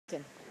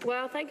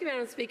Well, thank you,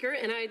 Madam Speaker.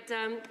 And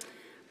I'd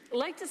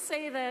like to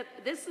say that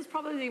this is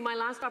probably my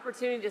last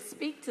opportunity to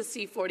speak to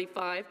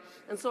C-45,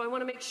 and so I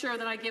want to make sure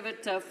that I give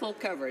it full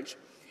coverage.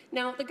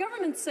 Now, the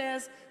government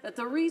says that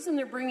the reason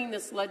they're bringing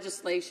this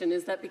legislation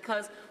is that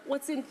because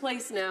what's in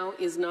place now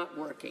is not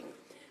working.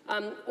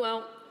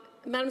 Well,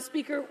 Madam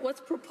Speaker,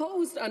 what's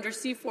proposed under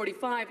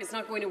C-45 is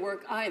not going to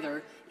work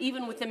either,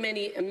 even with the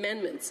many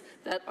amendments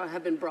that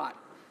have been brought.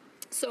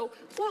 So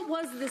what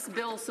was this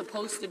bill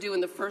supposed to do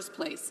in the first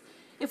place?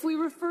 If we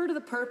refer to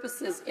the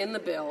purposes in the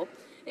bill,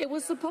 it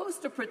was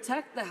supposed to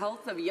protect the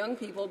health of young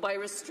people by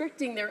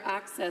restricting their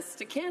access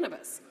to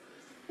cannabis.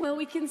 Well,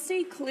 we can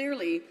see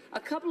clearly a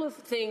couple of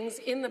things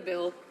in the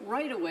bill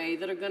right away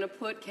that are going to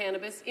put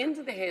cannabis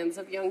into the hands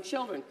of young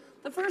children.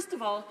 The first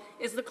of all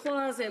is the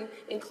clause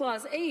in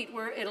Clause 8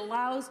 where it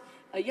allows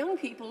young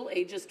people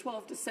ages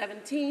 12 to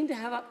 17 to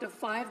have up to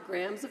 5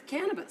 grams of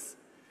cannabis.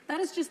 That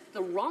is just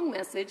the wrong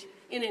message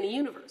in any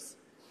universe.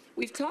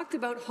 We've talked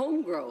about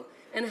home grow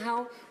and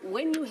how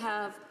when you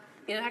have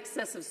in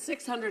excess of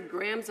 600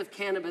 grams of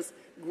cannabis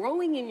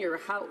growing in your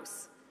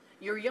house,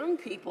 your young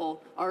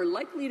people are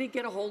likely to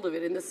get a hold of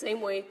it in the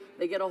same way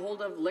they get a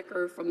hold of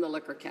liquor from the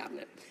liquor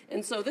cabinet.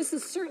 And so this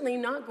is certainly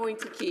not going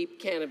to keep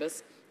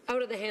cannabis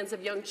out of the hands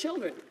of young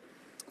children.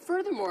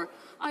 Furthermore,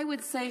 I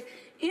would say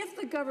if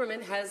the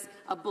government has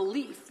a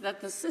belief that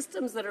the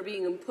systems that are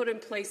being put in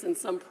place in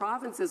some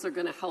provinces are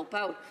going to help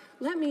out,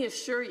 let me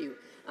assure you,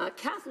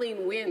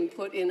 Kathleen Wynne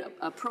put in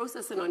a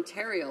process in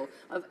Ontario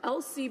of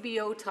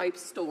LCBO-type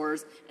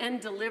stores and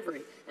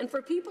delivery. And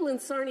for people in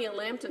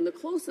Sarnia-Lambton, the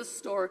closest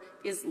store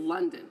is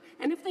London.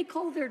 And if they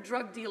call their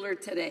drug dealer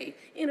today,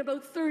 in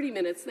about 30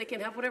 minutes, they can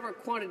have whatever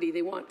quantity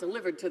they want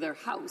delivered to their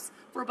house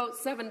for about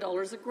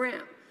 $7 a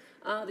gram.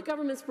 The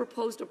government's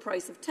proposed a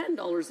price of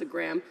 $10 a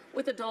gram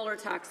with a dollar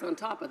tax on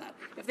top of that.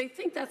 If they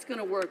think that's going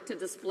to work to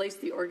displace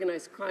the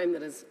organized crime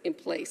that is in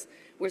place,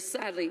 we're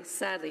sadly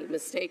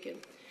mistaken.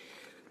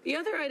 The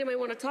other item I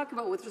want to talk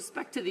about with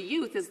respect to the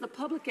youth is the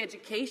public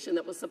education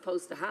that was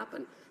supposed to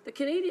happen. The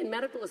Canadian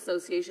Medical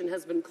Association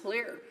has been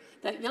clear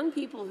that young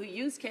people who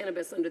use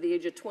cannabis under the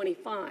age of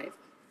 25,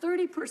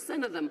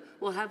 30% of them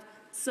will have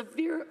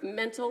severe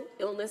mental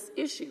illness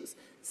issues,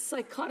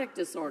 psychotic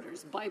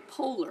disorders,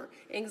 bipolar,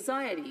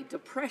 anxiety,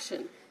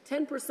 depression.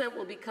 10%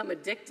 will become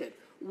addicted.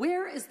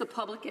 Where is the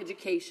public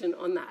education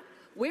on that?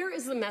 Where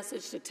is the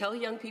message to tell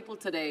young people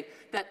today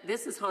that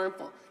this is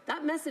harmful?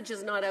 That message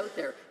is not out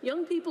there.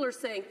 Young people are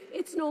saying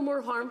it's no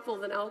more harmful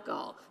than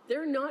alcohol.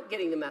 They're not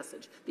getting the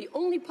message. The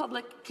only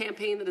public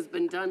campaign that has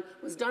been done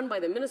was done by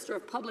the Minister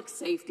of Public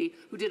Safety,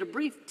 who did a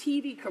brief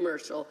TV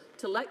commercial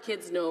to let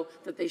kids know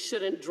that they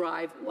shouldn't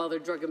drive while they're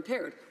drug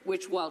impaired,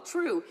 which, while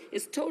true,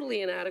 is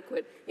totally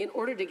inadequate in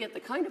order to get the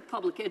kind of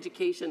public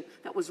education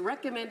that was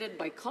recommended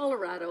by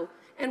Colorado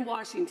and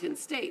Washington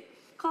State.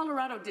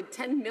 Colorado did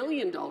 $10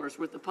 million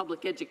worth of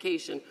public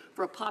education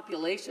for a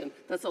population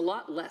that's a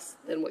lot less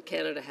than what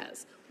Canada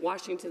has.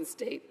 Washington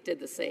State did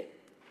the same.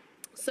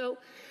 So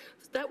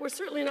that we're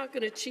certainly not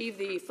going to achieve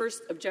the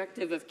first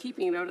objective of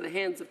keeping it out of the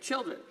hands of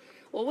children.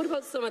 Well, what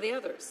about some of the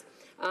others?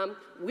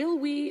 Will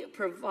we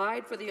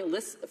provide for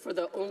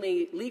the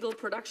only legal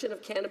production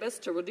of cannabis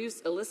to reduce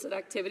illicit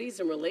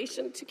activities in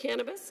relation to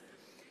cannabis?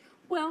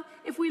 Well,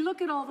 if we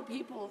look at all the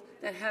people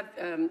that have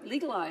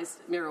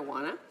legalized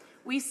marijuana,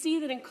 we see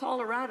that in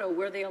Colorado,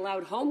 where they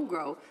allowed home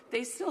grow,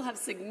 they still have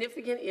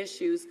significant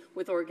issues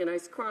with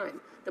organized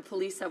crime. The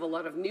police have a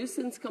lot of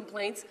nuisance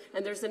complaints,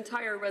 and there's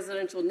entire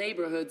residential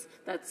neighborhoods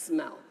that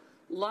smell.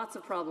 Lots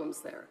of problems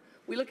there.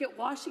 We look at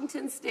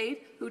Washington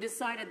State, who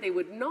decided they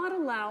would not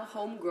allow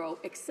home grow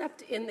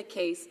except in the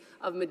case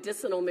of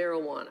medicinal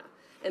marijuana.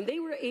 And they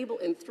were able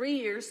in 3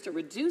 years to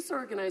reduce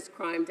organized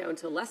crime down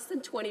to less than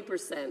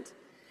 20%.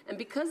 And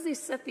because they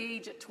set the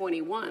age at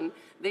 21,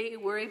 they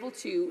were able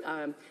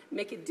to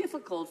make it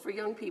difficult for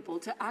young people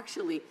to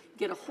actually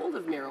get a hold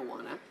of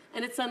marijuana.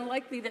 And it's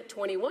unlikely that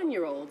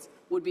 21-year-olds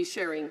would be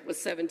sharing with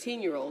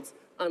 17-year-olds,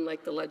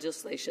 unlike the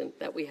legislation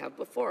that we have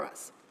before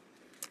us.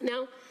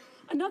 Now,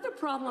 another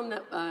problem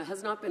that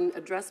has not been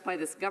addressed by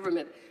this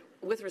government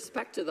with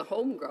respect to the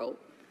home grow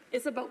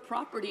is about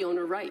property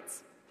owner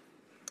rights.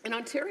 In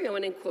Ontario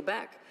and in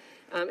Quebec,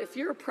 if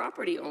you're a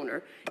property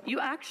owner, you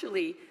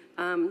actually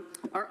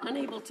are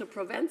unable to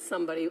prevent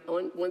somebody,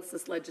 once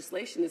this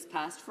legislation is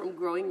passed, from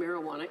growing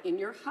marijuana in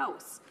your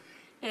house.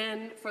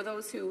 And for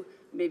those who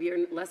maybe are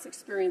less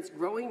experienced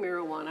growing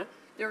marijuana,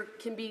 there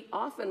can be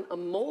often a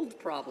mold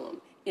problem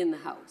in the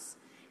house.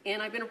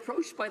 And I've been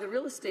approached by the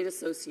Real Estate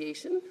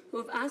Association, who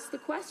have asked the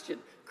question.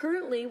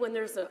 Currently, when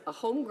there's a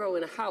home grow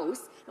in a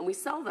house and we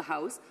sell the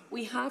house,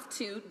 we have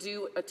to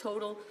do a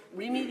total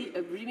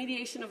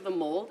remediation of the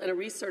mold and a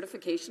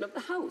recertification of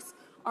the house.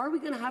 Are we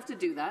going to have to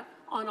do that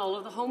on all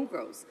of the home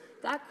grows?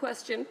 That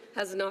question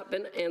has not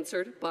been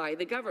answered by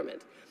the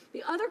government.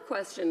 The other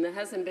question that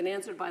hasn't been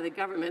answered by the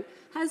government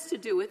has to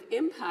do with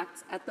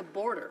impacts at the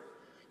border.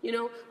 You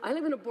know, I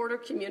live in a border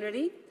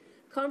community.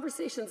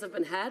 Conversations have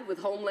been had with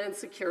Homeland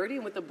Security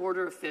and with the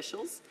border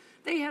officials.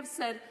 They have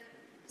said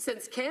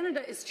Since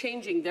Canada is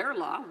changing their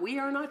law, we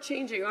are not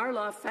changing our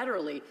law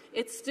federally.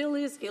 It still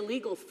is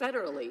illegal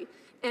federally,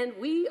 and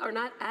we are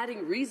not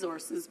adding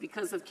resources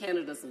because of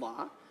Canada's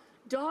law.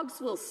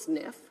 Dogs will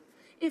sniff.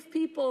 If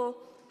people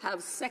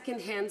have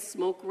secondhand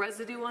smoke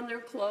residue on their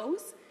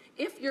clothes,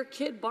 if your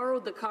kid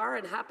borrowed the car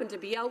and happened to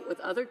be out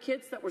with other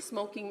kids that were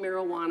smoking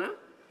marijuana,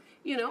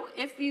 you know,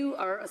 if you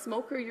are a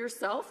smoker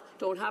yourself,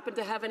 don't happen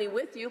to have any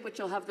with you, but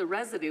you'll have the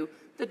residue,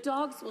 the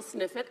dogs will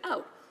sniff it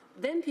out.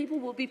 Then people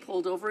will be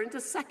pulled over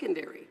into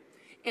secondary,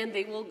 and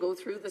they will go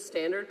through the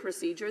standard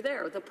procedure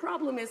there. The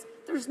problem is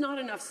there's not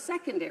enough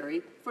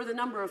secondary for the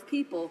number of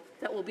people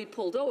that will be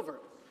pulled over.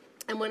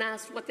 And when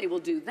asked what they will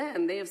do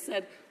then, they have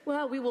said,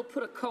 well, we will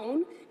put a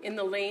cone in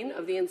the lane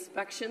of the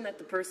inspection that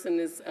the person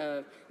is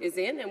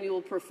in, and we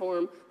will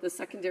perform the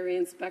secondary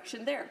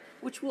inspection there,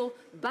 which will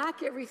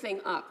back everything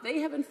up. They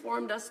have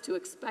informed us to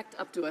expect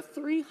up to a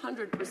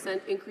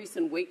 300% increase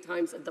in wait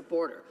times at the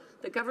border.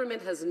 The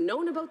government has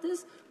known about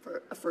this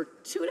for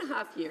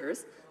 2.5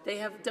 years. They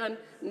have done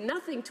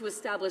nothing to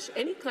establish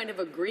any kind of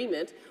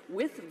agreement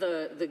with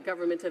the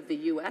government of the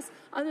U.S.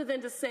 other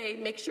than to say,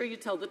 make sure you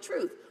tell the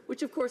truth,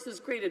 which of course is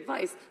great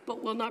advice,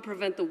 but will not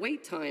prevent the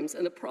wait times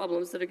and the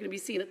problems that are going to be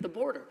seen at the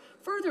border.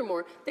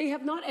 Furthermore, they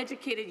have not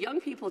educated young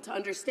people to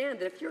understand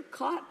that if you're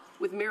caught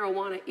with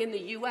marijuana in the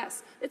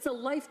U.S., it's a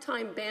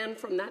lifetime ban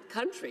from that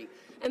country.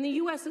 And the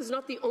U.S. is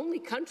not the only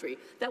country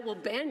that will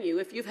ban you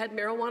if you've had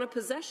marijuana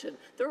possession.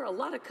 There are a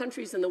lot of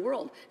countries in the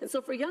world. And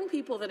so for young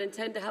people that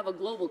intend to have a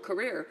global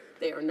career,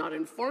 they are not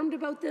informed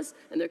about this,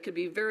 and there could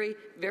be very,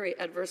 very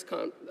adverse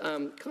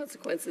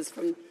consequences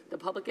from the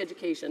public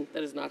education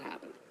that has not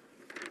happened.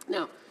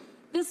 Now,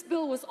 this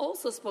bill was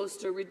also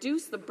supposed to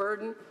reduce the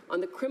burden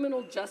on the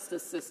criminal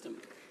justice system.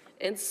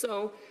 And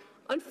so,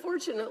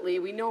 unfortunately,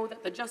 we know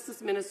that the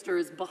Justice Minister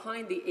is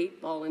behind the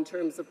 8 ball in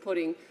terms of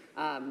putting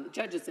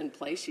judges in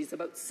place. She's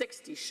about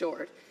 60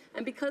 short.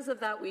 And because of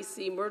that, we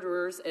see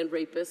murderers and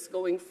rapists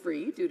going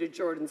free due to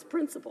Jordan's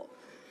principle.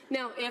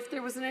 Now, if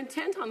there was an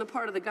intent on the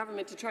part of the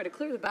government to try to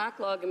clear the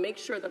backlog and make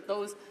sure that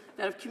those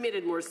that have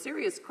committed more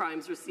serious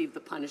crimes receive the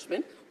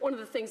punishment, one of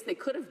the things they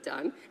could have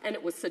done, and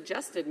it was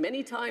suggested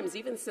many times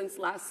even since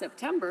last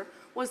September,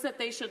 was that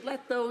they should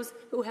let those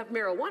who have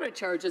marijuana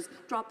charges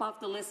drop off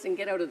the list and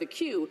get out of the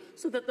queue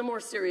so that the more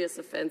serious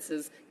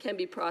offenses can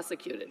be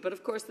prosecuted. But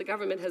of course the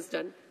government has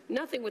done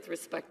nothing with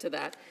respect to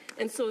that,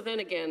 and so then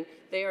again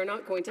they are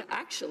not going to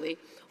actually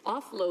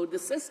offload the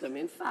system.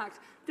 In fact,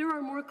 there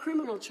are more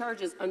criminal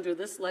charges under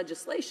this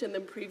legislation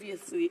than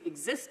previously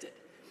existed.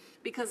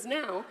 Because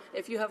now,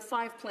 if you have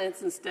 5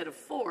 plants instead of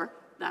 4,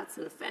 that's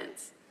an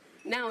offense.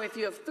 Now, if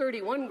you have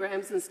 31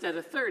 grams instead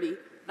of 30,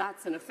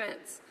 that's an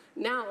offense.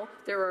 Now,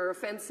 there are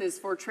offenses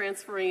for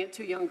transferring it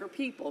to younger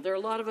people. There are a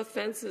lot of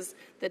offenses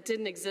that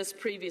didn't exist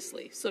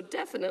previously. So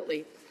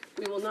definitely,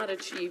 we will not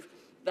achieve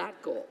that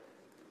goal.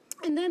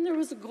 And then there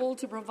was a goal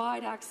to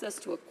provide access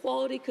to a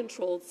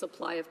quality-controlled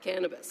supply of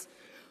cannabis.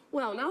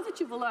 Well, now that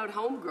you've allowed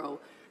home grow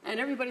and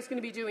everybody's going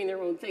to be doing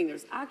their own thing,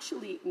 there's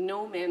actually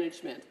no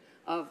management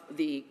of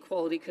the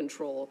quality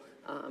control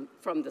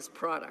from this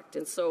product.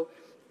 And so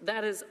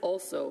that is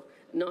also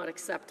not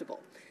acceptable.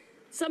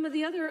 Some of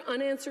the other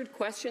unanswered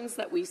questions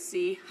that we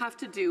see have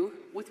to do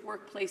with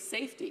workplace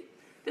safety.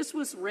 This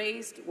was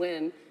raised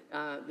when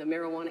the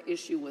marijuana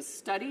issue was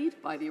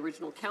studied by the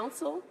original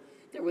council.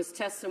 There was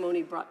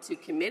testimony brought to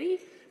committee.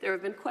 There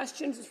have been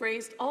questions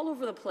raised all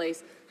over the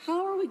place.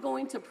 How are we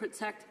going to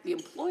protect the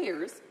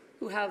employers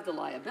who have the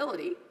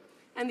liability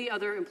and the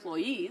other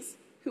employees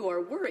who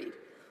are worried?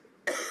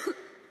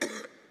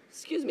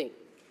 Excuse me.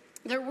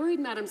 They're worried,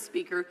 Madam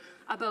Speaker,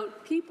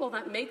 about people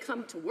that may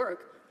come to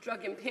work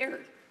drug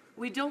impaired.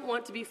 We don't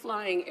want to be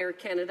flying Air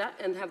Canada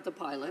and have the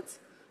pilots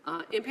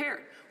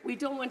impaired. We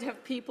don't want to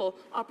have people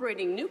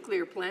operating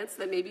nuclear plants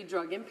that may be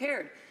drug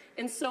impaired.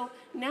 And so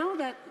now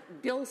that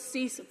Bill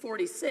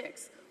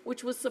C-46,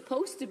 which was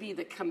supposed to be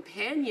the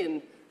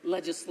companion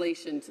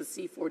legislation to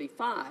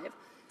C-45,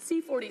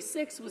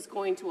 C-46 was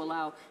going to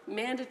allow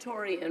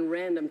mandatory and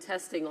random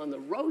testing on the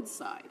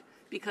roadside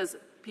because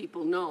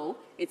people know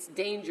it's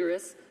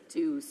dangerous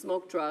to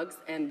smoke drugs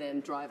and then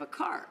drive a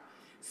car.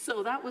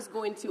 So that was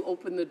going to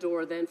open the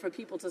door then for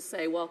people to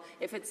say, well,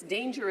 if it's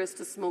dangerous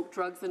to smoke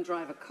drugs and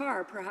drive a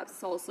car, perhaps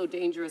it's also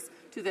dangerous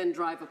to then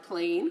drive a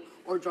plane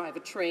or drive a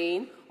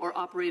train or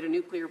operate a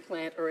nuclear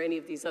plant or any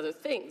of these other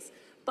things.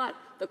 But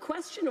the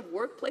question of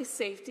workplace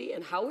safety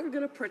and how we're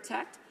going to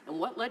protect and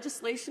what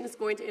legislation is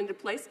going to into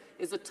place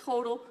is a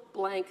total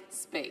blank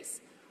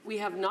space. We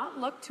have not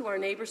looked to our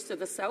neighbors to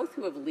the south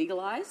who have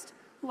legalized,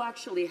 who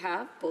actually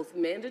have both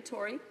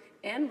mandatory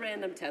and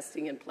random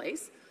testing in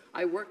place.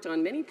 I worked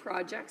on many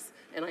projects,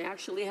 and I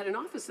actually had an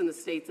office in the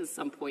States at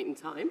some point in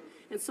time.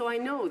 And so I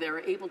know they're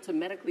able to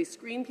medically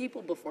screen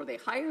people before they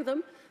hire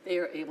them, they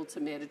are able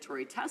to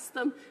mandatory test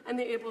them, and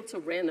they're able to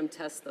random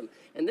test them.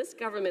 And this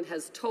government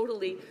has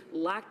totally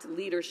lacked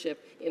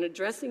leadership in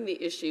addressing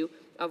the issue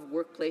of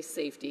workplace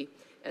safety,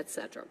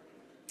 etc.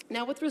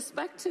 Now, with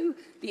respect to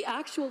the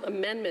actual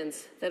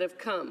amendments that have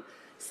come,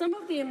 some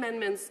of the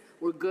amendments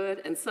were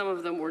good and some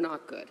of them were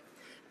not good.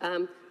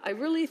 I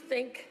really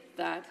think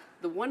that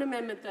the one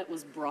amendment that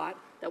was brought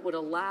that would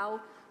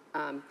allow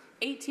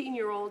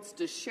 18-year-olds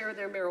to share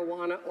their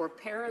marijuana, or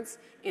parents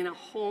in a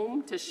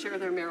home to share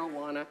their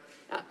marijuana,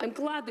 I'm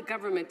glad the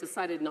government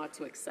decided not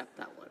to accept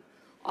that one.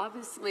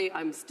 Obviously,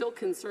 I'm still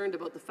concerned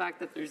about the fact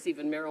that there's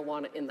even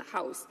marijuana in the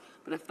house,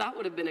 but if that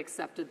would have been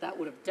accepted, that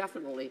would have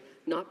definitely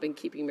not been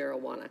keeping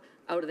marijuana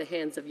out of the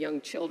hands of young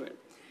children.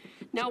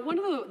 Now, one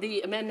of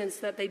the amendments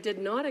that they did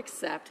not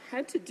accept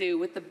had to do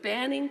with the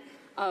banning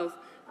of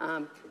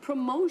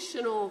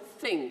promotional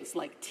things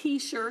like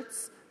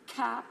T-shirts,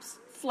 caps,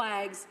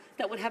 flags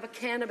that would have a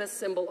cannabis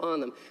symbol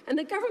on them. And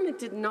the government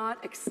did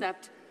not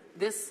accept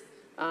this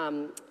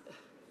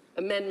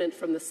amendment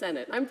from the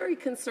Senate. I'm very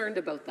concerned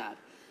about that.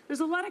 There's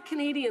a lot of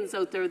Canadians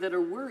out there that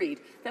are worried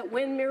that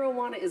when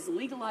marijuana is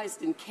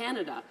legalized in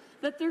Canada,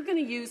 that they're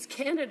going to use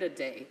Canada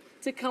Day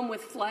to come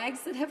with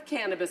flags that have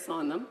cannabis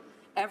on them.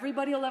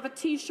 Everybody will have a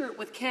T-shirt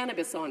with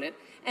cannabis on it,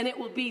 and it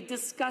will be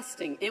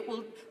disgusting. It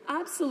will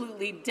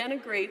absolutely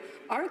denigrate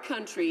our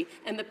country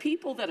and the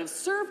people that have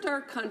served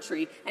our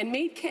country and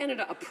made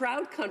Canada a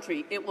proud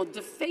country. It will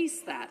deface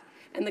that.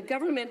 And the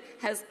government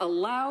has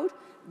allowed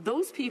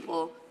those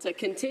people to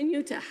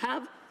continue to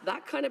have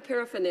that kind of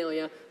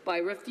paraphernalia by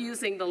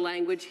refusing the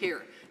language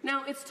here.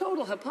 Now, it's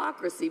total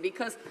hypocrisy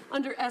because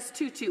under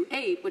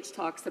S228, which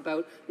talks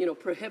about,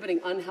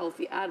 prohibiting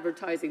unhealthy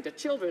advertising to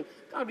children,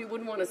 God, we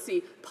wouldn't want to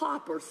see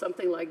pop or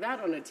something like that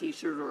on a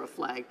T-shirt or a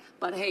flag.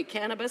 But hey,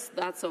 cannabis,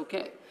 that's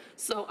okay.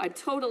 So I'm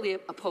totally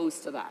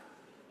opposed to that.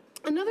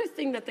 Another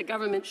thing that the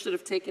government should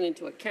have taken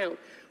into account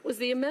was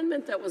the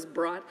amendment that was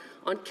brought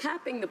on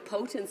capping the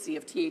potency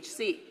of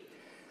THC.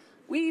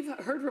 We've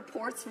heard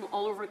reports from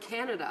all over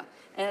Canada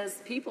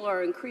as people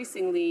are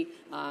increasingly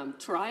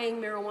trying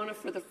marijuana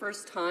for the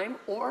first time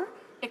or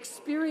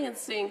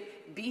experiencing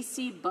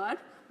BC Bud,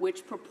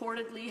 which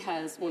purportedly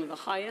has one of the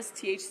highest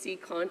THC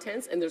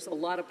contents, and there's a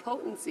lot of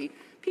potency.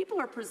 People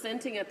are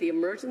presenting at the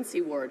emergency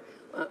ward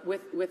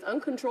with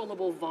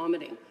uncontrollable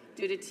vomiting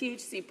due to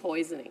THC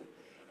poisoning.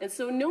 And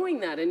so knowing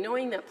that, and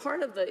knowing that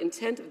part of the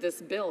intent of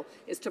this bill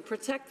is to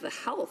protect the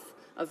health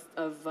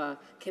of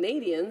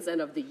Canadians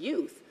and of the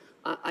youth,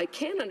 I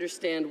can't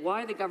understand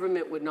why the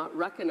government would not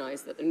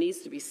recognize that there needs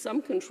to be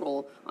some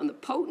control on the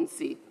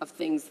potency of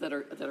things that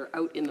are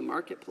out in the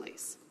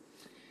marketplace.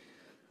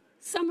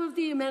 Some of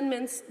the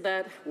amendments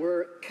that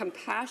were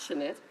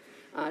compassionate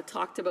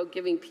talked about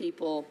giving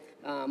people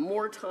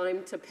more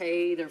time to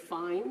pay their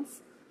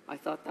fines. I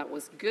thought that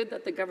was good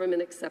that the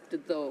government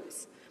accepted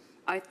those.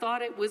 I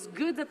thought it was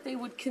good that they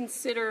would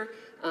consider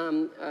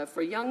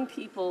for young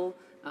people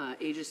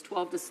ages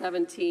 12 to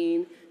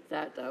 17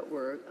 that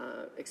were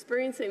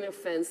experiencing an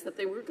offense, that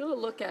they were going to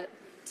look at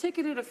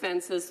ticketed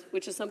offenses,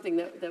 which is something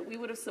that we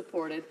would have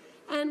supported,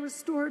 and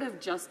restorative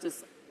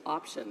justice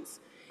options.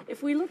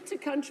 If we look to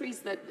countries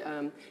that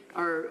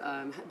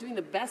are doing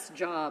the best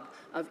job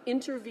of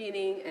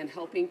intervening and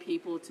helping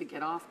people to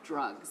get off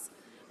drugs,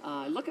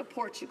 look at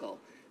Portugal.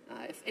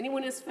 If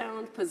anyone is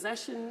found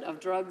possession of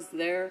drugs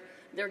there,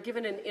 they're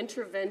given an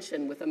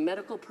intervention with a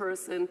medical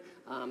person,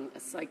 a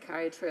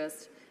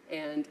psychiatrist,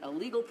 and a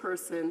legal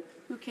person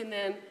who can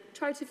then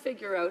try to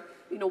figure out,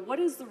 what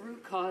is the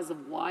root cause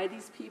of why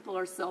these people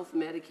are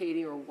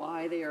self-medicating or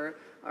why they are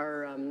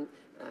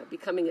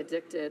becoming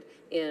addicted,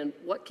 and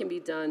what can be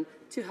done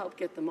to help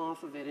get them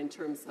off of it in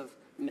terms of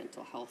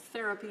mental health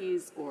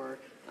therapies or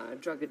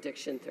drug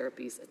addiction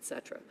therapies,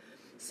 etc.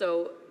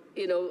 So,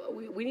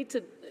 we need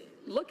to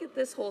look at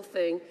this whole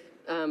thing.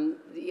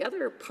 The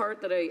other part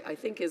that I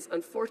think is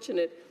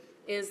unfortunate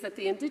is that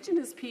the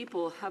Indigenous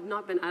people have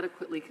not been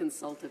adequately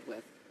consulted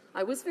with.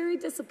 I was very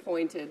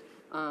disappointed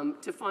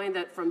to find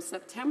that from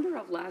September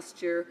of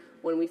last year,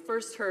 when we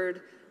first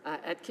heard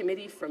at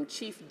committee from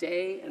Chief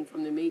Day and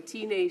from the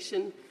Métis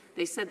Nation,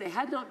 they said they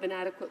had not been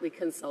adequately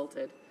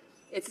consulted.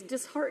 It's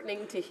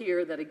disheartening to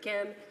hear that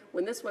again,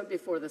 when this went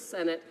before the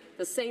Senate,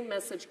 the same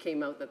message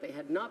came out that they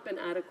had not been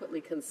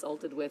adequately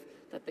consulted with,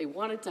 that they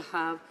wanted to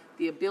have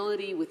the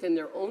ability within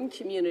their own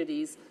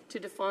communities to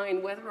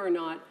define whether or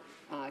not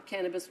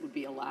cannabis would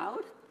be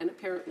allowed, and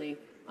apparently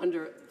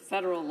under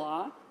federal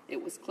law,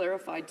 it was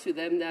clarified to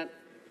them that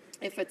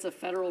if it's a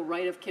federal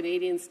right of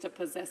Canadians to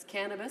possess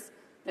cannabis,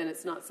 then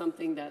it's not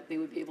something that they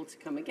would be able to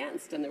come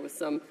against. And there was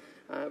some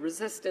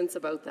resistance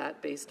about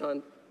that based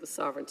on the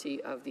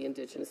sovereignty of the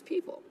Indigenous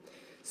people.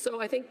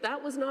 So I think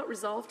that was not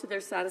resolved to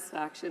their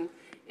satisfaction,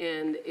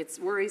 and it's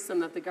worrisome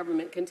that the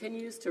government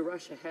continues to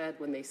rush ahead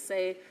when they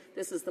say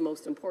this is the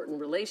most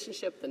important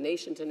relationship, the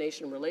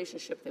nation-to-nation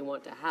relationship they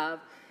want to have,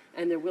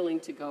 and they're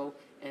willing to go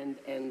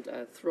and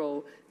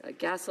throw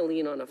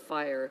gasoline on a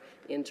fire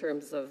in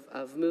terms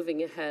of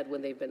moving ahead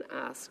when they've been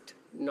asked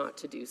not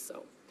to do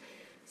so.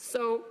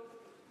 So,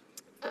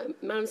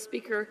 Madam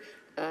Speaker,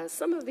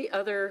 some of the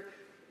other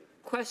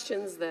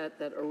questions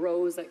that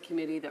arose at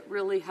committee that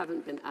really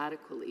haven't been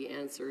adequately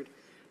answered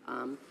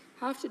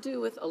have to do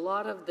with a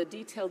lot of the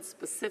detailed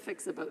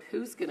specifics about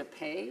who's going to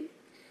pay.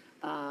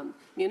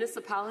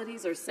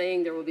 Municipalities are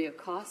saying there will be a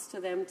cost to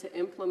them to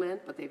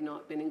implement, but they've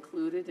not been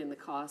included in the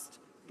cost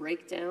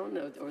breakdown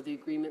or the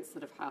agreements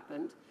that have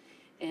happened.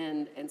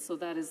 And so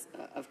that is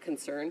of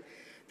concern.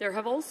 There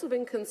have also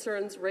been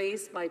concerns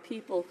raised by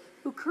people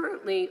who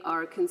currently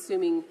are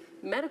consuming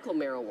medical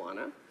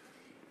marijuana,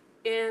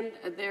 and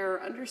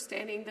they're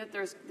understanding that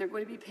they're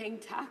going to be paying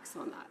tax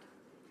on that.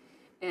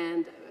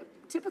 And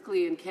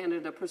typically in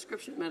Canada,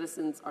 prescription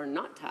medicines are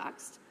not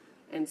taxed,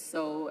 and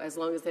so as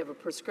long as they have a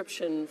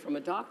prescription from a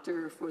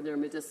doctor for their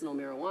medicinal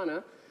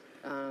marijuana,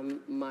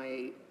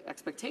 my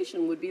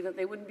expectation would be that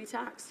they wouldn't be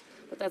taxed.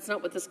 But that's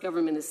not what this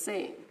government is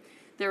saying.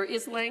 There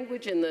is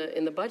language in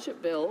the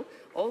budget bill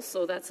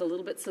also that's a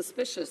little bit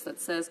suspicious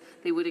that says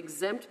they would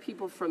exempt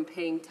people from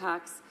paying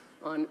tax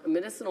on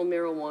medicinal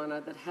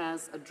marijuana that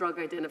has a drug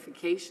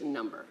identification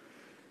number.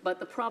 But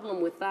the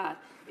problem with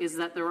that is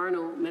that there are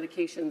no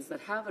medications that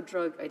have a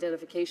drug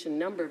identification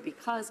number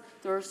because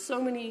there are so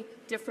many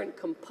different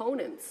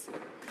components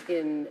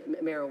in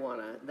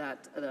marijuana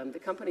that the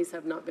companies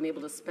have not been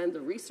able to spend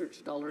the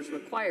research dollars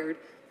required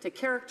to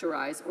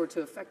characterize or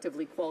to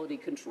effectively quality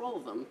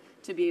control them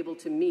to be able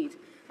to meet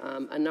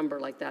a number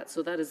like that.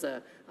 So that is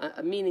a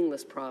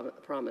meaningless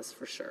promise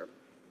for sure.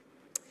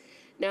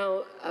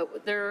 Now,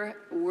 there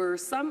were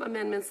some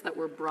amendments that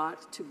were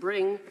brought to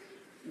bring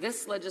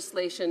this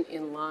legislation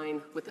in line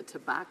with the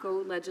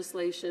tobacco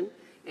legislation,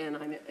 and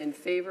I'm in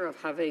favor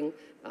of having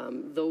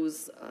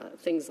those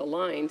things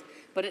aligned.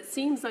 But it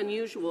seems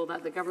unusual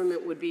that the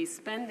government would be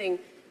spending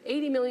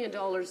 $80 million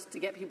to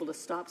get people to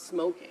stop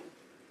smoking,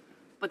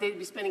 but they'd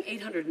be spending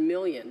 $800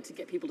 million to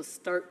get people to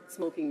start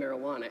smoking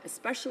marijuana,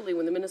 especially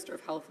when the Minister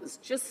of Health has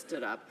just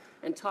stood up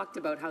and talked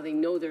about how they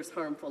know there's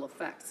harmful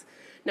effects.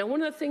 Now,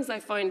 one of the things I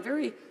find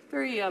very,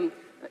 very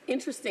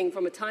interesting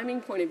from a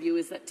timing point of view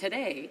is that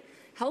today,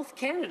 Health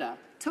Canada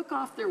took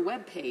off their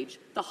webpage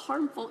the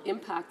harmful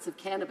impacts of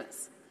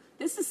cannabis.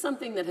 This is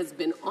something that has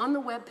been on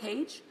the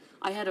webpage.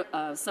 I had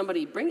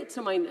somebody bring it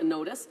to my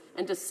notice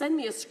and to send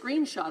me a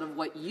screenshot of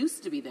what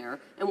used to be there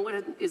and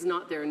what is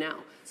not there now.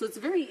 So it's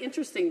very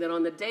interesting that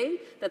on the day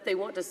that they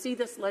want to see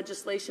this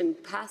legislation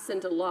pass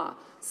into law,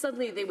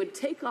 suddenly they would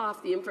take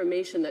off the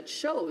information that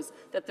shows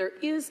that there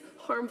is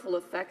harmful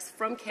effects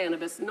from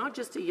cannabis, not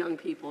just to young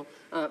people,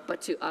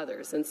 but to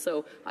others. And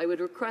so I would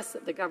request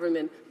that the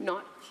government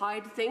not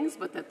hide things,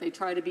 but that they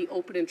try to be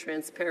open and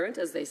transparent,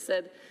 as they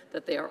said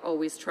that they are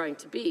always trying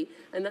to be,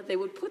 and that they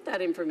would put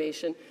that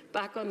information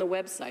back on the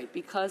website,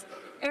 because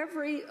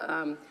every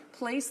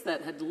place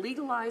that had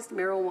legalized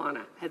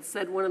marijuana had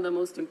said one of the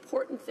most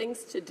important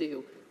things to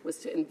do was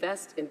to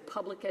invest in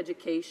public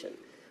education.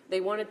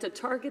 They wanted to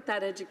target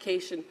that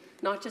education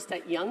not just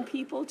at young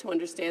people to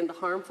understand the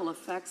harmful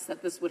effects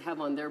that this would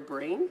have on their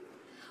brain,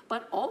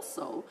 but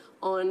also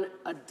on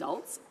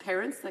adults,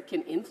 parents that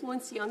can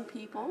influence young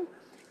people,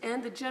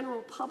 and the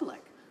general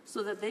public,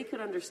 so that they could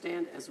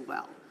understand as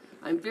well.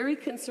 I'm very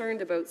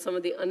concerned about some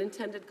of the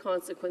unintended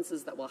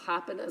consequences that will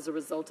happen as a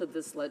result of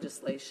this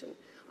legislation.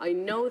 I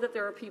know that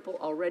there are people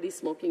already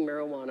smoking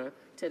marijuana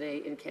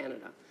today in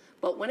Canada,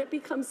 but when it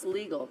becomes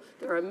legal,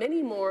 there are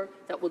many more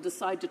that will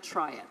decide to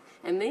try it,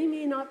 and they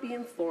may not be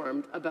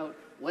informed about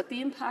what the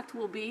impact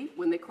will be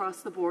when they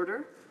cross the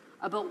border,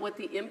 about what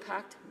the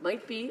impact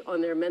might be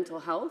on their mental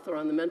health or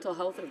on the mental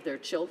health of their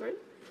children.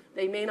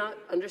 They may not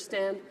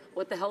understand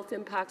what the health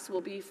impacts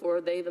will be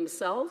for they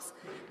themselves,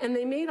 and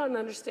they may not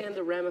understand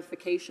the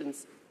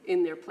ramifications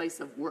in their place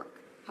of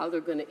work, how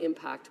they're going to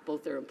impact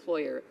both their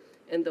employer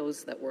and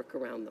those that work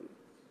around them.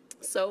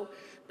 So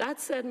that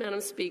said,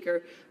 Madam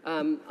Speaker,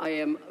 I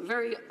am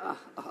very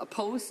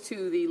opposed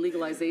to the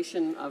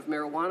legalization of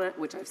marijuana,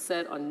 which I've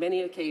said on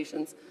many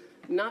occasions,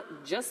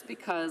 not just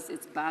because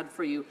it's bad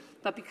for you,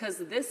 but because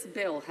this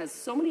bill has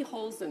so many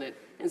holes in it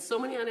and so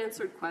many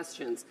unanswered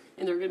questions,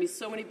 and there are going to be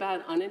so many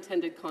bad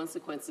unintended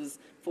consequences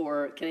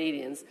for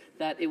Canadians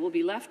that it will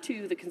be left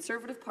to the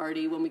Conservative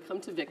Party when we come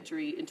to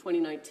victory in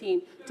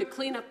 2019 to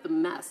clean up the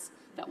mess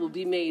that will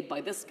be made by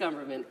this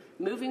government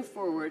moving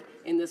forward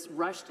in this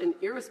rushed and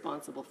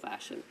irresponsible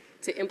fashion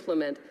to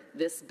implement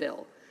this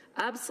bill.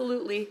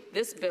 Absolutely,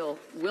 this bill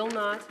will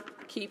not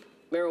keep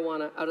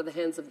marijuana out of the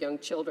hands of young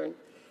children.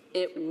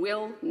 It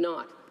will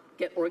not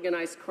get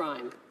organized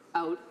crime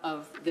out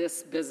of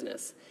this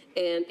business,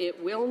 and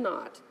it will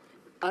not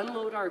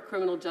unload our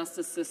criminal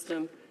justice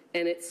system,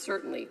 and it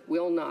certainly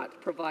will not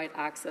provide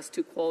access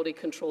to quality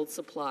controlled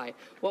supply.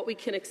 What we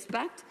can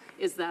expect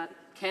is that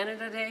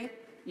Canada Day,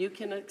 you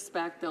can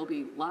expect there'll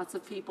be lots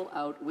of people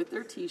out with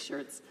their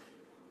T-shirts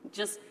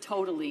just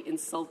totally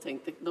insulting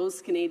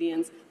those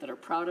Canadians that are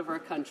proud of our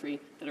country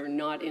that are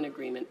not in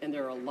agreement, and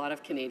there are a lot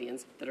of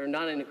Canadians that are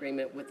not in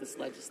agreement with this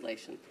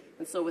legislation.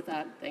 And so with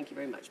that, thank you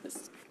very much,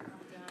 Mrs. Speaker.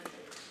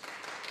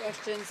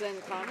 Questions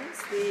and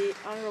comments? The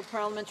Honourable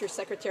Parliamentary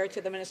Secretary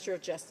to the Minister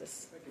of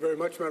Justice. Thank you very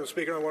much, Madam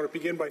Speaker. I want to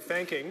begin by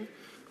thanking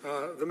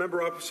the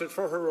member opposite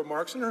for her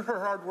remarks and her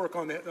hard work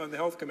on the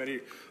Health Committee.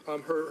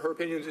 Her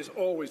opinions is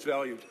always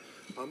valued.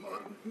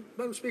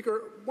 Madam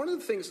Speaker, one of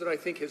the things that I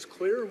think is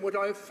clear, and what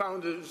I've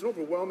found is an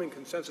overwhelming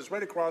consensus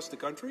right across the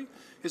country,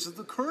 is that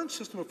the current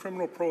system of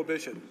criminal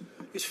prohibition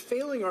is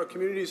failing our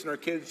communities and our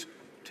kids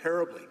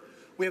terribly.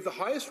 We have the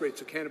highest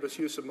rates of cannabis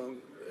use among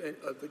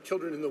the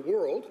children in the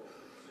world.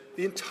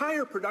 The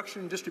entire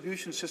production and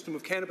distribution system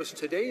of cannabis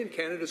today in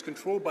Canada is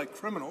controlled by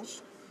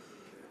criminals.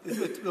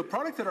 The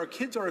product that our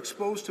kids are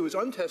exposed to is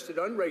untested,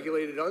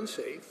 unregulated,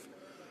 unsafe.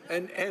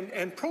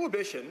 And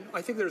prohibition,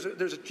 I think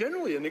there's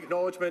generally an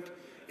acknowledgement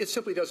it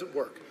simply doesn't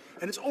work.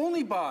 And it's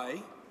only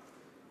by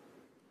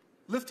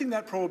lifting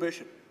that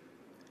prohibition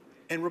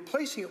and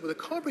replacing it with a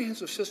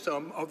comprehensive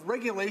system of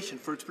regulation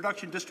for its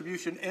production,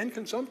 distribution, and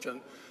consumption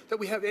that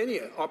we have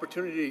any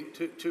opportunity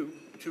to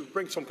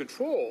bring some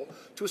control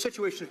to a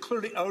situation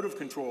clearly out of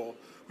control,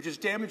 which is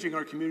damaging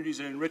our communities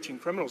and enriching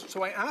criminals.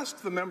 So I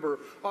asked the member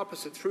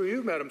opposite, through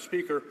you, Madam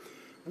Speaker,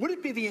 would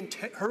it be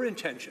her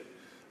intention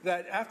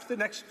that after the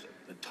next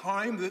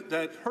time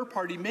that her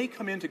party may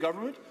come into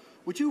government,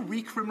 would you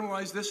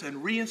recriminalize this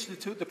and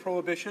reinstitute the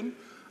prohibition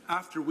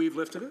after we've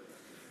lifted it?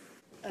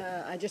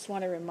 I just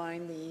want to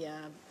remind the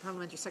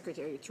Parliamentary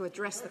Secretary to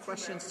address the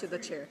questions to the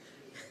Chair.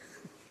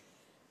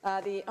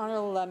 The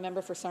Honourable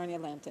Member for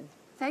Sarnia-Lambton.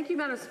 Thank you,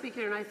 Madam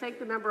Speaker, and I thank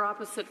the member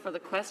opposite for the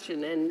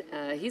question.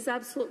 And he's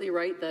absolutely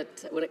right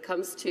that when it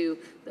comes to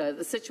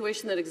the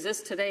situation that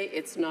exists today,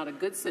 it's not a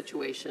good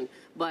situation.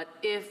 But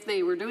if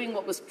they were doing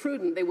what was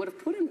prudent, they would have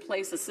put in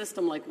place a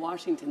system like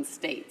Washington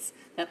State's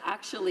that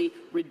actually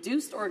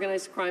reduced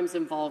organized crime's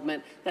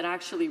involvement, that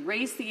actually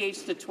raised the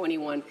age to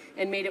 21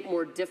 and made it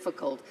more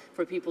difficult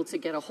for people to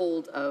get a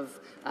hold of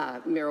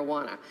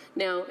marijuana.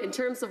 Now, in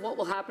terms of what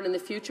will happen in the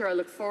future, I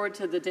look forward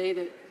to the day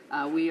that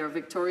we are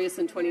victorious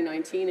in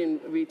 2019 and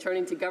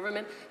returning to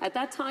government. At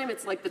that time,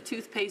 it's like the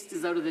toothpaste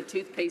is out of the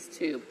toothpaste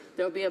tube.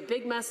 There'll be a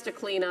big mess to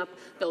clean up.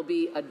 There'll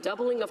be a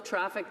doubling of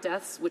traffic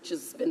deaths, which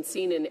has been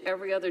seen in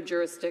every other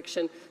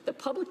jurisdiction. The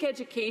public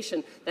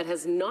education that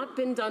has not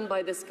been done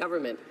by this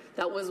government,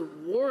 that was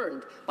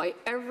warned by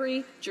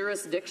every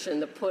jurisdiction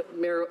that put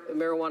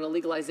marijuana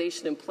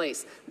legalization in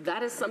place.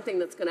 That is something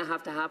that's going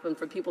to happen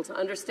for people to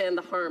understand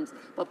the harms.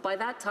 But by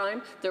that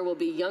time, there will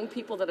be young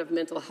people that have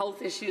mental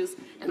health issues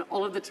and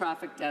all of the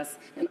traffic deaths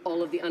and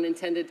all of the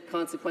unintended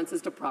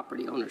consequences to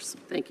property owners.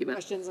 Thank you, Madam.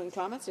 Questions and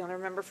comments? The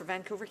Honourable Member for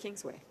Vancouver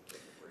Kingsway.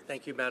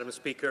 Thank you, Madam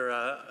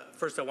Speaker.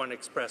 First, I want to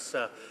express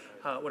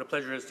what a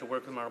pleasure it is to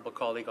work with my honourable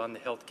colleague on the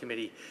Health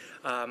Committee.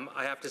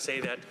 I have to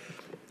say that,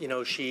 you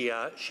know, she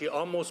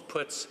almost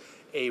puts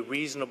a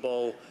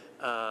reasonable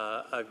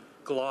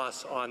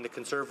gloss on the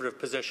Conservative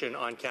position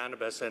on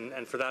cannabis,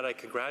 and for that I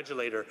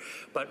congratulate her.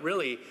 But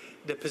really,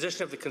 the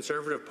position of the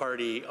Conservative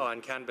Party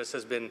on cannabis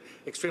has been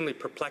extremely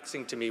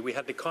perplexing to me. We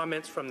had the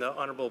comments from the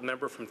honourable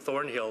member from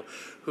Thornhill,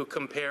 who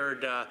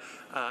compared a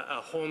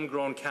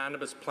homegrown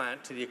cannabis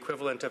plant to the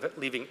equivalent of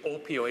leaving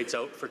opioids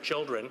out for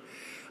children.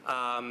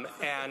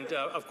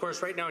 Of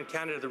course, right now in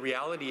Canada, the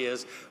reality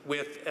is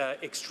with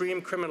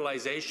extreme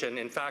criminalization,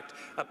 in fact,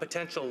 a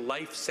potential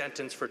life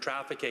sentence for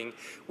trafficking,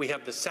 we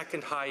have the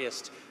second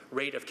highest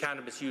rate of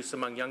cannabis use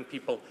among young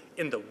people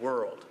in the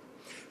world.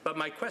 But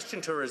my question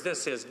to her is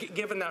this,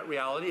 given that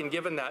reality and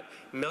given that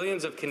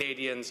millions of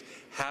Canadians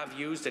have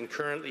used and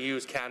currently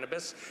use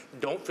cannabis,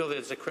 don't feel that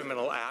it's a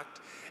criminal act,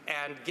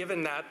 and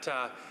given that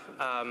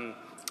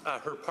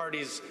her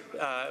party's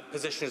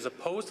position is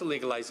opposed to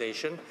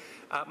legalization,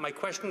 my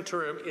question to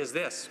her is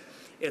this.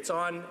 It's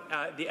on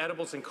the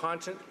edibles and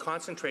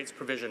concentrates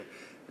provision.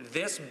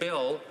 This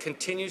bill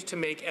continues to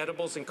make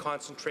edibles and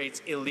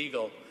concentrates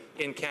illegal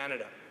in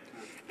Canada.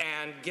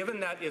 And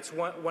given that it's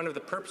one of the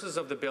purposes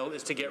of the bill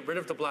is to get rid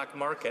of the black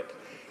market,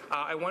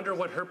 I wonder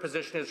what her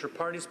position is, her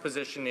party's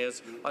position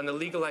is on the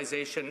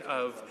legalization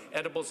of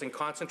edibles and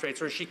concentrates,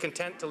 or is she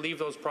content to leave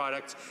those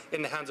products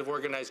in the hands of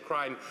organized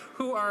crime,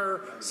 who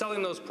are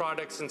selling those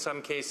products in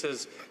some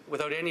cases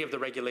without any of the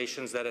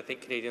regulations that I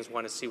think Canadians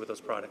want to see with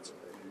those products?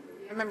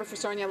 A member for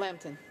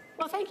Sarnia-Lambton.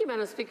 Well, thank you,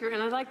 Madam Speaker,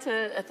 and I'd like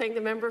to thank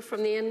the member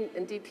from the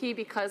NDP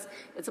because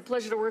it's a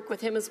pleasure to work with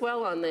him as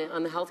well on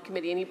the Health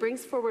Committee, and he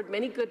brings forward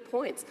many good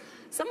points.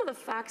 Some of the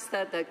facts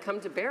that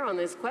come to bear on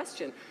this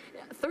question,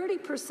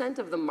 30%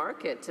 of the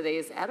market today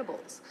is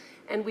edibles,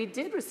 and we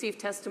did receive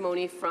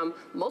testimony from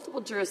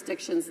multiple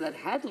jurisdictions that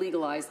had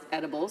legalized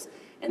edibles,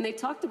 and they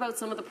talked about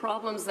some of the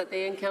problems that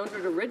they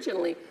encountered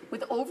originally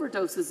with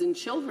overdoses in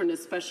children,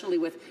 especially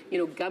with,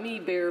 gummy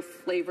bear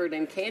flavored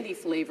and candy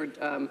flavored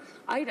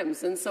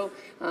items. And so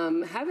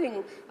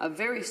having a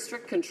very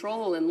strict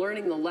control and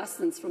learning the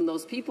lessons from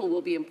those people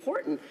will be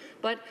important.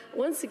 But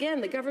once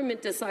again, the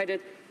government decided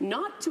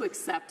not to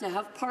accept to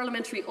have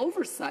parliamentary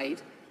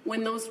oversight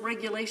when those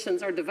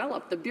regulations are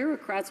developed. The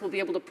bureaucrats will be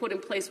able to put in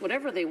place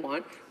whatever they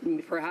want,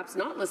 perhaps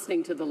not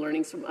listening to the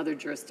learnings from other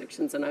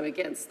jurisdictions, and I'm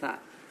against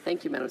that.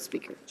 Thank you, Madam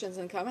Speaker. Questions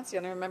and comments? The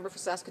honourable member for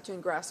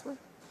Saskatoon-Grasswood.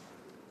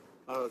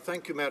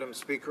 Thank you, Madam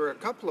Speaker. A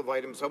couple of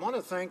items. I want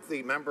to thank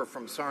the member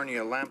from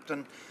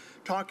Sarnia-Lambton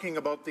talking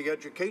about the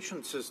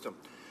education system.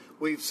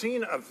 We've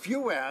seen a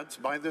few ads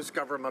by this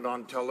government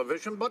on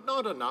television, but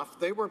not enough.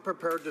 They were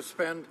prepared to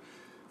spend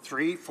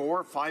 $300,000,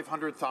 $400,000,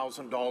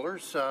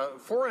 $500,000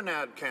 for an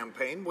ad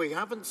campaign. We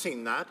haven't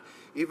seen that,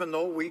 even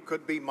though we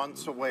could be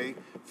months away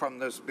from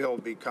this bill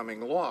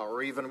becoming law,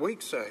 or even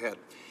weeks ahead.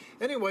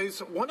 Anyways,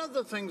 one of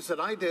the things that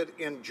I did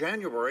in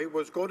January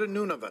was go to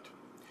Nunavut.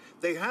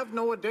 They have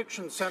no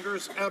addiction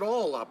centers at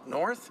all up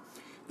north.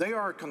 They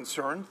are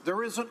concerned.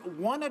 There isn't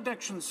one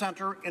addiction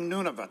center in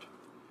Nunavut.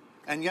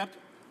 And yet,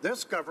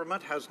 this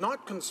government has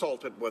not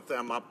consulted with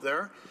them up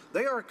there.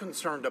 They are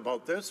concerned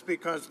about this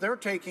because they're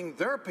taking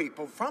their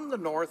people from the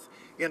north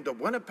into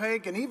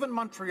Winnipeg and even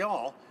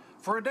Montreal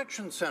for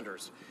addiction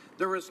centers.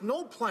 There is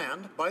no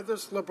plan by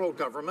this Liberal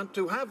government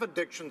to have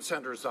addiction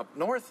centers up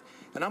north,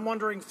 and I'm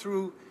wondering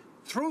through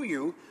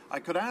you, I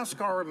could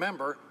ask our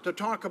member to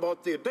talk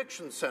about the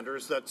addiction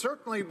centers that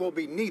certainly will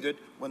be needed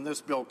when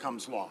this bill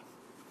comes law.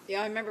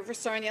 The member for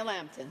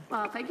Sarnia-Lambton.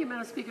 Well, thank you,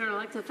 Madam Speaker, and I'd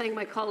like to thank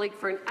my colleague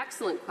for an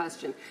excellent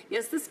question.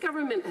 Yes, this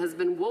government has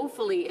been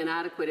woefully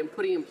inadequate in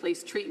putting in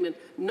place treatment,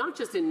 not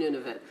just in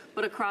Nunavut,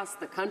 but across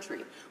the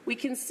country. We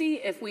can see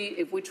if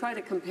we try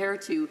to compare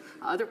to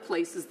other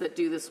places that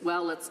do this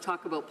well, let's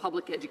talk about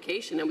public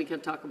education and we can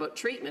talk about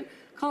treatment.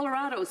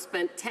 Colorado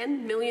spent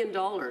 $10 million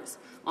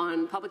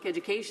on public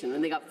education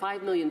and they got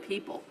 5 million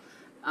people.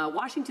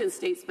 Washington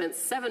State spent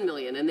 $7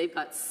 million and they've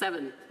got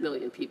 7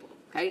 million people.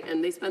 Okay,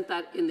 and they spent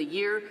that in the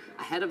year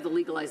ahead of the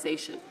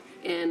legalization.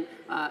 And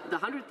the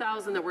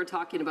 100,000 that we're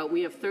talking about,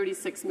 we have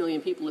 36 million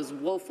people, is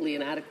woefully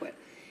inadequate.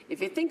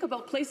 If you think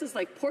about places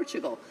like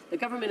Portugal, the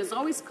government is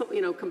always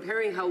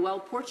comparing how well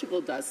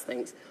Portugal does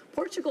things.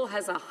 Portugal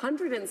has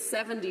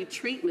 170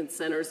 treatment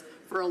centers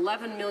for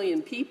 11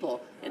 million people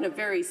in a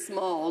very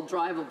small,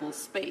 drivable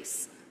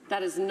space.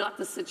 That is not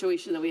the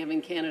situation that we have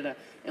in Canada,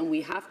 and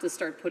we have to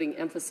start putting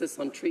emphasis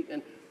on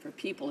treatment for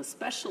people,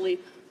 especially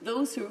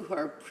those who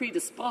are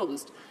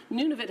predisposed.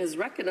 Nunavut has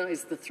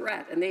recognized the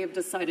threat, and they have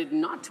decided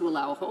not to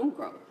allow home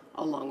grow,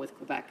 along with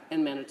Quebec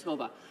and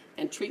Manitoba,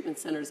 and treatment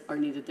centers are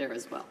needed there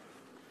as well.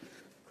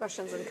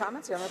 Questions and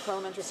comments? The Honourable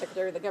Parliamentary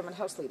Secretary, the Government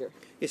House Leader.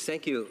 Yes,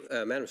 thank you,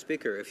 Madam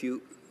Speaker.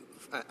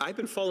 I've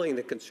been following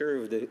the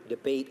Conservative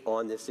debate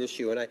on this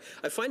issue, and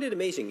I find it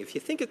amazing. If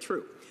you think it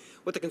through,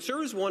 what the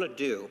Conservatives want to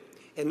do,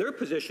 and their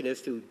position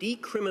is to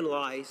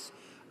decriminalize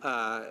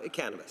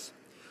cannabis.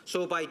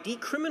 So by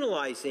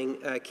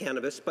decriminalizing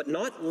cannabis but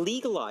not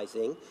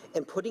legalizing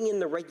and putting in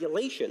the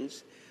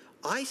regulations,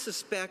 I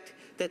suspect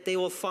that they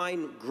will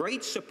find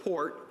great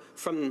support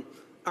from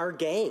our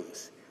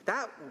gangs.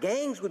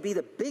 Gangs would be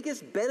the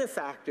biggest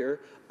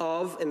benefactor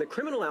of, and the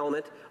criminal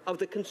element, of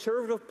the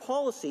Conservative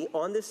policy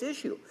on this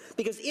issue.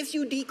 Because if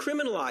you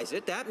decriminalize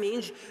it, that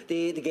means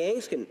the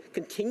gangs can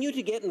continue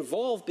to get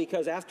involved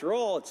because, after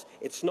all,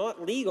 it's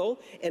not legal,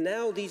 and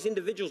now these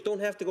individuals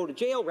don't have to go to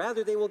jail.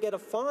 Rather, they will get a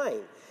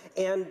fine.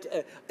 And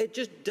it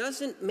just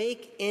doesn't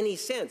make any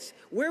sense.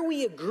 Where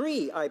we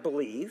agree, I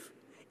believe,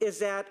 is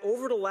that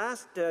over the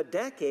last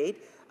decade,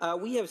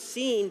 we have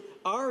seen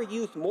our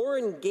youth more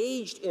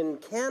engaged in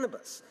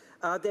cannabis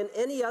than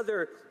any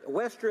other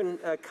Western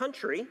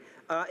country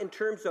in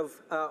terms of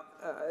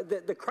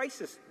the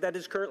crisis that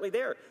is currently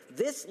there.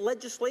 This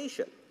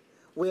legislation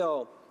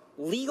will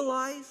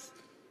legalize,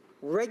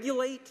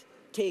 regulate,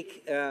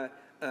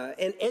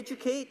 and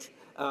educate.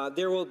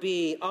 There will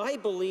be, I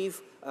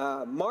believe,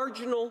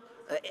 marginal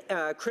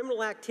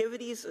criminal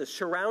activities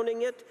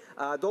surrounding it.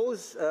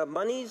 Those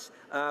monies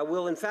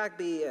will in fact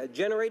be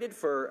generated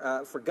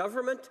for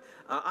government.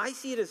 I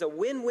see it as a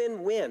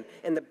win-win-win,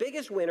 and the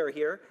biggest winner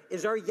here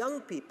is our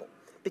young people,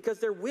 because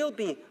there will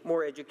be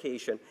more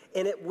education,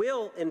 and it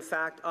will, in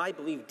fact, I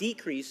believe,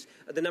 decrease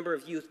the number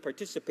of youth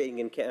participating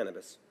in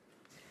cannabis.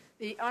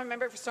 The honourable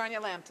member for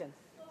Sarnia-Lambton.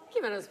 Thank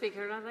you, Madam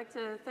Speaker, and I'd like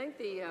to thank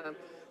the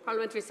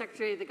Parliamentary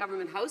Secretary, the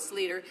Government House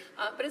Leader.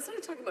 But instead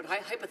of talking about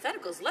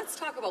hypotheticals, let's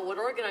talk about what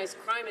organized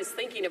crime is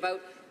thinking about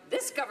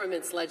this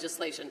government's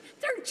legislation.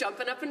 They're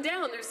jumping up and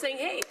down. They're saying,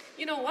 hey,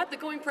 you know what? The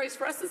going price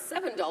for us is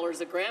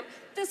 $7 a gram.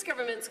 This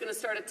government's going to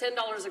start at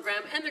 $10 a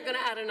gram, and they're going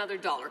to add another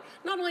 $1.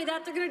 Not only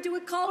that, they're going to do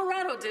what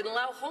Colorado did and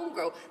allow home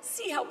grow.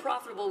 See how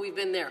profitable we've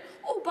been there.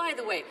 Oh, by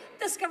the way,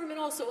 this government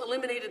also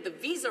eliminated the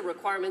visa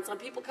requirements on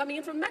people coming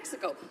in from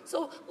Mexico.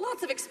 So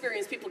lots of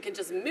experienced people can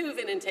just move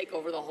in and take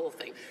over the whole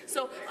thing.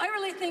 So I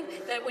really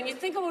think that when you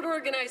think about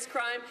organized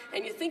crime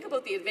and you think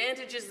about the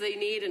advantages they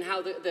need and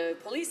how the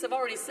police have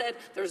already said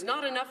there's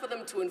not enough of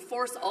them to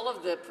enforce all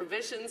of the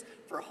provisions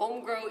for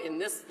home grow in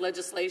this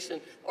legislation,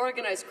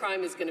 organized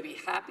crime is going to be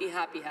happy,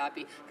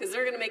 because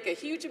they're going to make a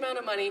huge amount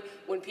of money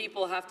when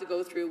people have to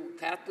go through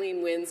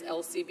Kathleen Wynne's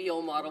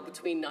LCBO model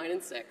between 9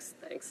 and 6.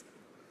 Thanks.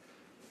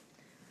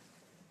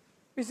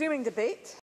 Resuming debate.